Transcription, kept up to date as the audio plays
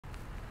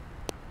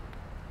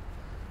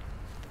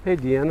Hey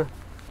Deana,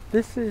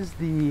 this is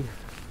the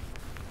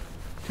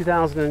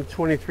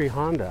 2023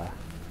 Honda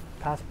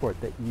Passport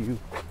that you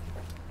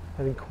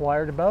have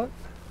inquired about.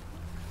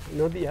 I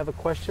know that you have a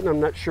question.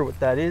 I'm not sure what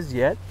that is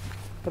yet,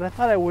 but I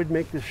thought I would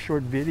make this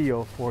short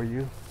video for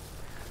you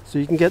so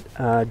you can get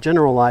a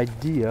general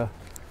idea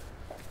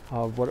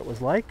of what it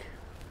was like,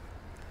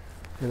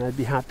 and I'd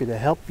be happy to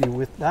help you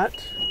with that.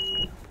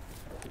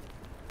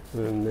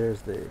 And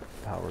there's the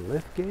power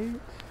lift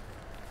gate.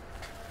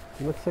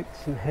 It looks like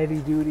some heavy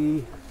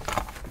duty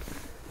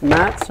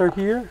mats are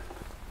here.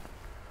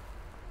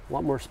 A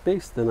lot more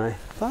space than I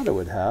thought it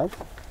would have.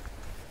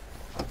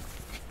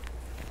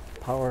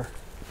 Power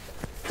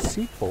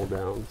seat fold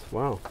downs.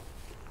 Wow.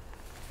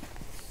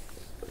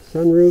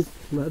 Sunroof,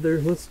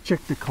 leather. Let's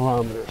check the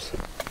kilometers.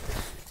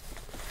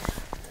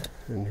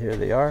 And here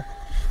they are.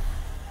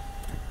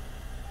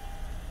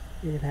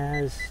 It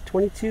has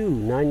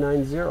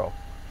 22,990.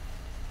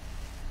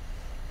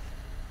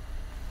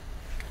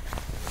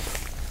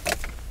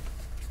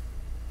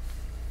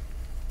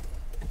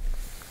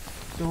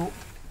 So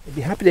I'd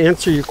be happy to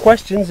answer your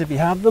questions if you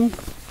have them.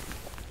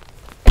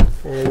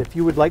 And if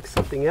you would like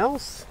something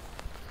else,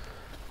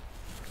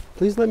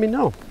 please let me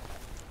know.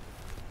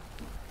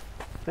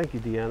 Thank you,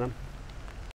 Deana.